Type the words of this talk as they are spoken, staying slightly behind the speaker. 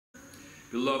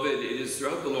Beloved, it is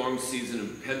throughout the long season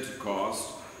of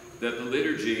Pentecost that the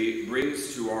liturgy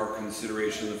brings to our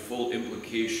consideration the full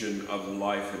implication of the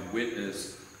life and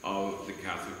witness of the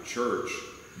Catholic Church.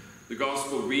 The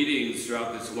Gospel readings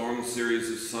throughout this long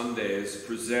series of Sundays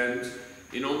present,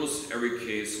 in almost every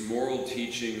case, moral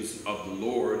teachings of the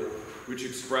Lord, which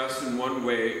express in one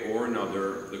way or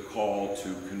another the call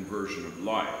to conversion of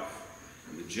life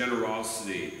and the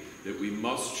generosity that we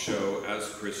must show as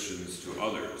Christians to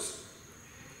others.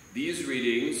 These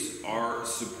readings are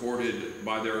supported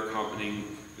by their accompanying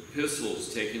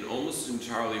epistles, taken almost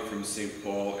entirely from St.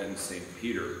 Paul and St.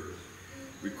 Peter.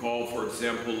 Recall, for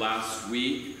example, last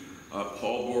week,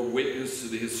 Paul bore witness to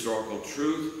the historical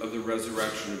truth of the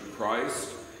resurrection of Christ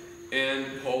and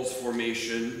Paul's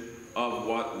formation of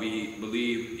what we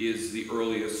believe is the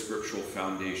earliest scriptural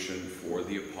foundation for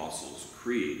the Apostles'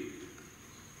 Creed.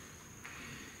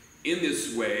 In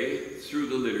this way, through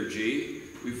the liturgy,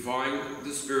 we find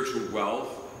the spiritual wealth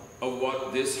of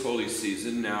what this holy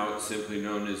season, now simply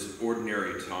known as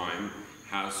ordinary time,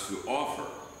 has to offer.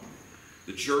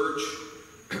 The Church,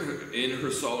 in her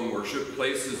solemn worship,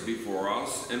 places before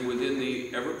us, and within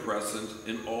the ever-present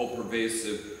and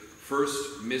all-pervasive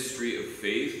first mystery of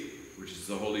faith, which is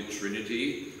the Holy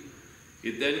Trinity,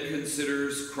 it then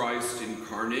considers Christ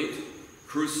incarnate,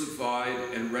 crucified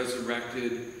and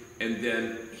resurrected, and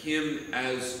then him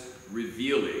as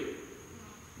revealing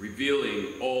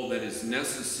all that is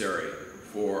necessary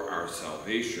for our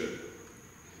salvation.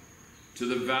 To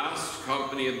the vast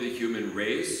company of the human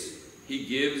race, he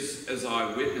gives as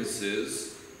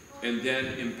eyewitnesses, and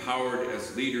then empowered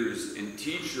as leaders and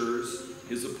teachers,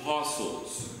 his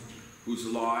apostles, whose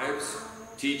lives,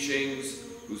 teachings,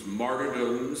 whose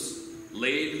martyrdoms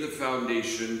laid the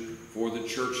foundation for the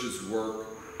Church's work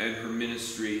and her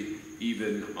ministry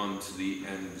even unto the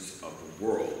ends of the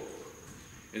world.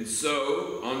 And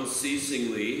so,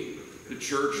 unceasingly, the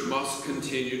Church must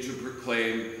continue to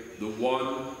proclaim the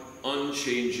one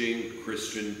unchanging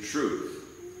Christian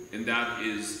truth, and that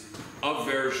is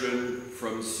aversion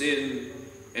from sin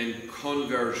and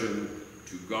conversion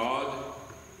to God,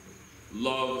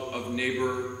 love of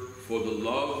neighbor for the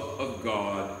love of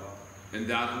God, and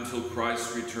that until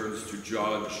Christ returns to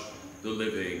judge the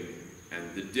living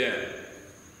and the dead.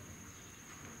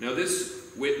 Now,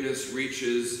 this witness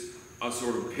reaches a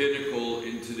sort of pinnacle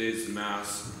in today's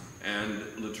Mass and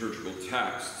liturgical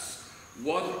texts.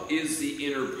 What is the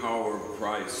inner power of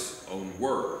Christ's own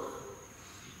work?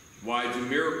 Why do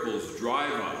miracles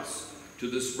drive us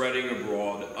to the spreading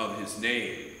abroad of his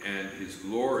name and his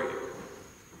glory?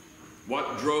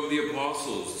 What drove the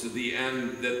apostles to the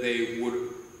end that they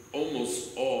would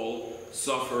almost all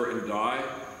suffer and die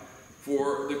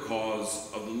for the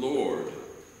cause of the Lord?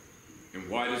 And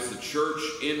why does the Church,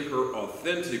 in her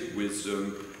authentic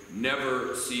wisdom,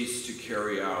 never cease to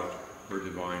carry out her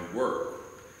divine work?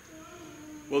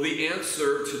 Well, the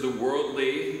answer to the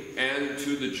worldly and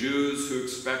to the Jews who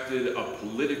expected a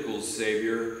political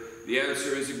savior, the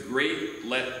answer is a great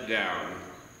letdown.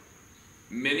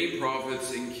 Many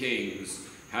prophets and kings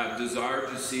have desired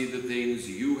to see the things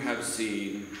you have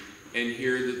seen and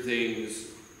hear the things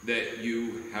that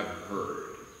you have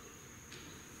heard.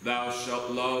 Thou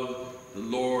shalt love the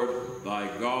Lord thy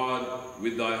God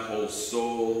with thy whole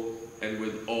soul, and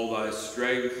with all thy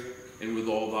strength, and with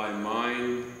all thy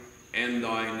mind, and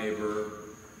thy neighbor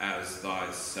as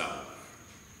thyself.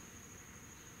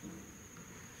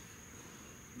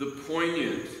 The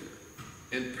poignant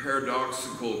and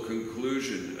paradoxical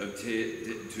conclusion of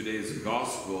today's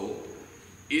Gospel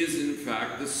is, in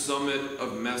fact, the summit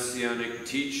of Messianic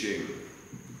teaching.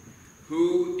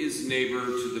 Who is neighbor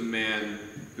to the man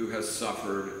who has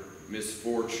suffered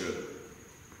misfortune?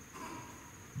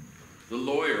 The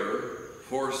lawyer,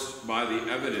 forced by the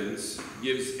evidence,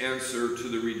 gives answer to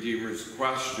the Redeemer's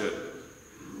question.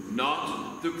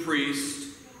 Not the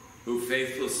priest who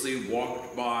faithlessly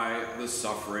walked by the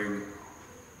suffering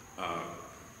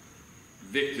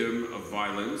victim of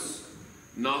violence,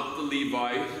 not the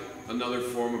Levite, another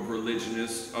form of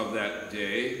religionist of that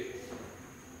day,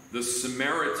 the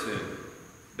Samaritan,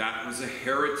 that was a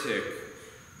heretic,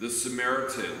 the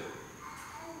Samaritan.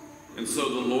 And so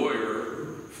the lawyer,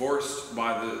 forced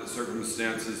by the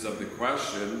circumstances of the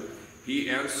question, he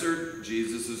answered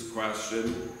Jesus'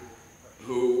 question,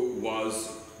 who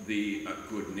was the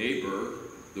good neighbor.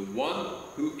 The one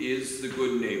who is the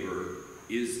good neighbor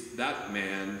is that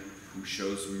man who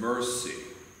shows mercy.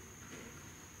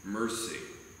 Mercy.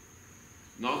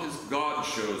 Not as God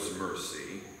shows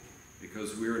mercy,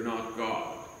 because we are not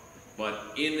God,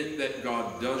 but in that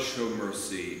God does show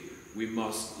mercy, we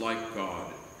must, like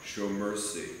God, show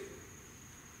mercy.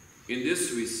 In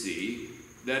this we see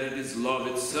that it is love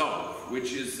itself,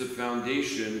 which is the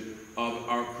foundation of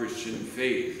our Christian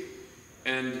faith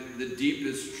and the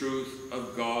deepest truth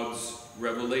of God's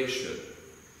revelation.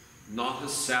 Not a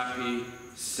sappy,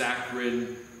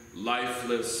 saccharine,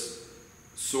 lifeless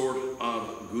sort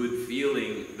of good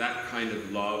feeling, that kind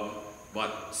of love,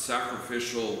 but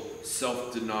sacrificial,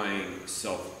 self-denying,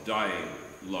 self-dying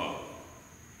love.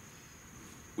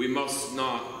 We must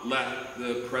not let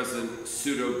the present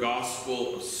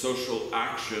pseudo-gospel of social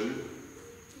action,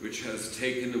 which has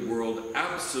taken the world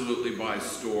absolutely by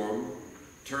storm,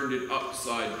 turned it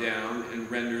upside down, and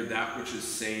rendered that which is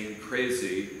sane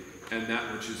crazy, and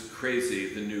that which is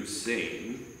crazy the new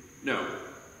sane. No,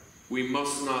 we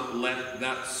must not let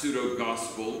that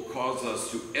pseudo-gospel cause us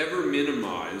to ever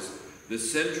minimize the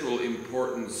central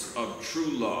importance of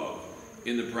true love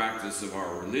in the practice of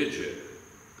our religion.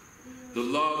 The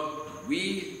love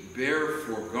we bear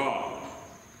for God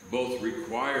both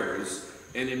requires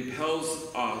and impels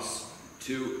us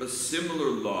to a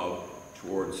similar love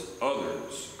towards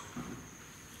others.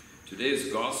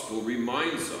 Today's gospel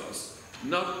reminds us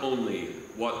not only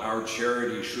what our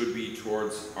charity should be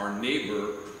towards our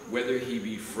neighbor, whether he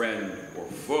be friend or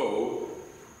foe,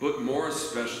 but more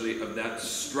especially of that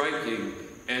striking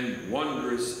and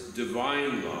wondrous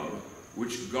divine love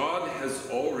which God has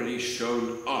already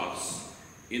shown us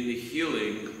in the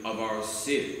healing of our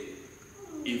sin,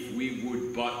 if we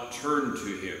would but turn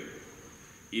to him.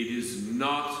 It is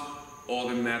not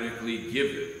automatically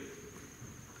given.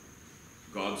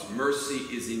 God's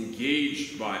mercy is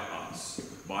engaged by us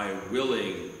by a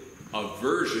willing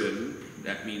aversion,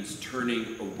 that means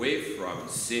turning away from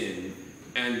sin,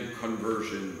 and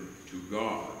conversion to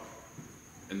God.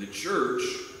 And the Church,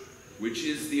 which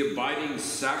is the abiding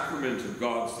sacrament of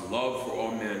God's love for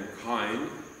all mankind,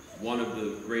 one of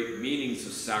the great meanings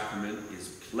of sacrament is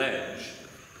pledge.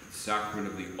 The sacrament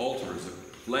of the altar is a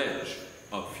pledge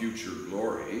of future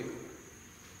glory.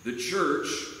 The Church,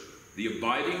 the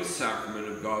abiding sacrament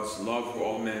of God's love for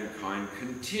all mankind,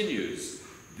 continues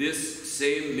this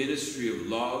same ministry of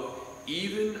love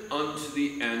even unto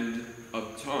the end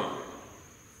of time.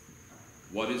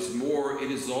 What is more, it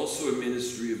is also a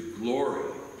ministry of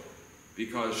glory,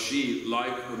 because she,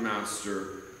 like her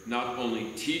Master, not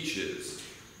only teaches,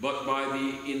 but by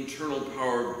the internal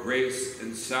power of grace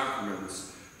and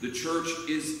sacraments, the Church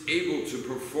is able to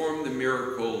perform the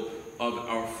miracle of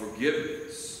our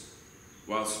forgiveness,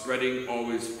 while spreading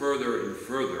always further and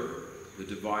further the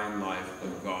divine life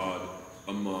of God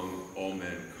among all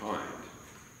mankind.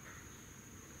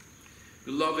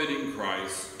 Beloved in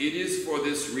Christ, it is for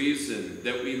this reason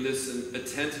that we listen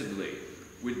attentively,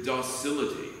 with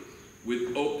docility,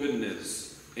 with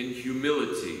openness and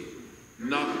humility,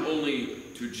 not only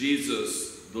to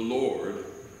Jesus the Lord,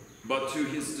 but to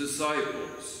his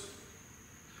disciples.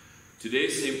 Today,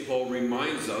 St. Paul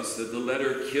reminds us that the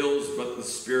letter kills, but the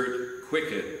Spirit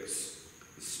quickens,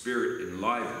 the Spirit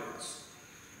enlivens.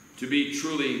 To be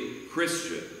truly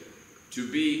Christian, to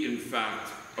be, in fact,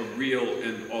 a real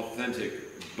and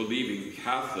authentic believing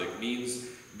Catholic, means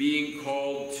being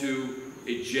called to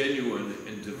a genuine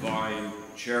and divine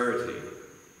charity,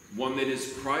 one that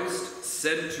is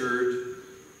Christ-centered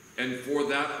and for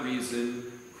that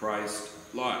reason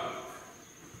Christ-like.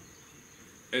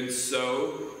 And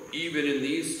so, even in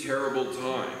these terrible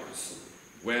times,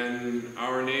 when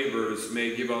our neighbors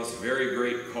may give us very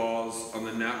great cause on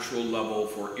the natural level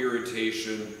for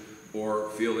irritation or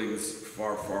feelings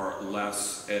far, far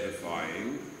less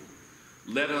edifying,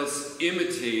 let us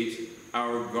imitate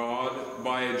our God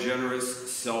by a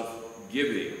generous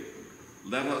self-giving.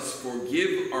 Let us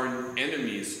forgive our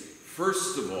enemies,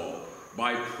 first of all,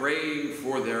 by praying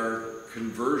for their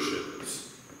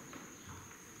conversions.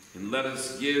 And let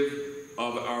us give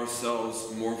of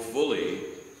ourselves more fully,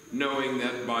 knowing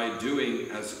that by doing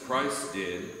as Christ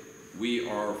did, we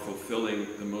are fulfilling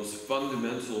the most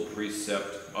fundamental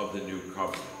precept of the new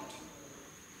covenant.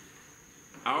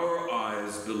 Our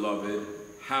eyes, beloved,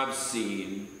 have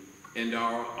seen, and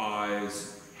our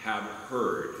eyes have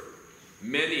heard.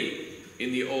 Many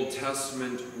in the Old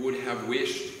Testament would have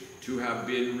wished to have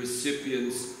been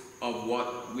recipients of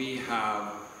what we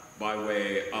have by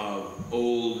way of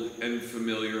old and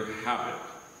familiar habit.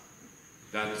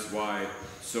 That is why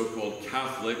so-called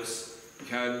Catholics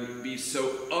can be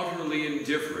so utterly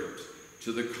indifferent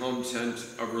to the content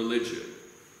of religion,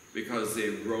 because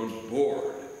they've grown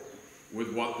bored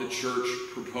with what the Church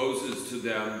proposes to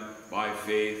them by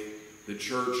faith, the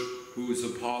Church whose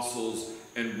apostles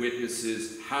and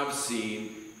witnesses have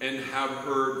seen and have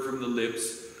heard from the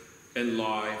lips and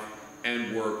life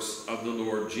and works of the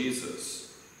Lord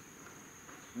Jesus.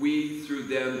 We through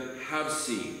them have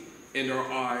seen, and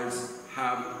our eyes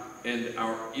have and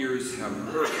our ears have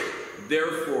heard.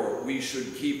 Therefore, we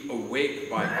should keep awake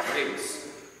by grace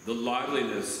the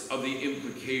liveliness of the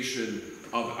implication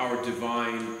of our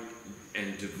divine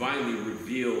and divinely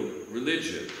revealed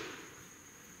religion.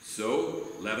 So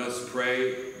let us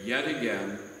pray yet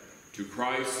again to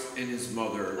Christ and his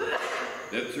mother,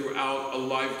 that throughout a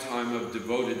lifetime of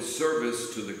devoted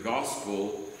service to the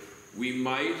gospel, we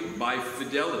might, by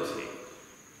fidelity,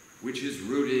 which is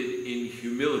rooted in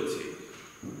humility,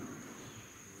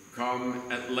 come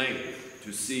at length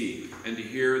to see and to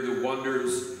hear the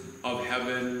wonders of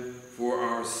heaven for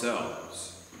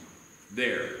ourselves,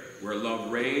 there where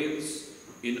love reigns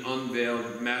in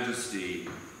unveiled majesty,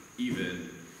 even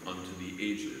unto the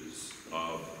ages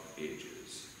of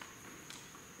ages.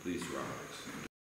 Please rise.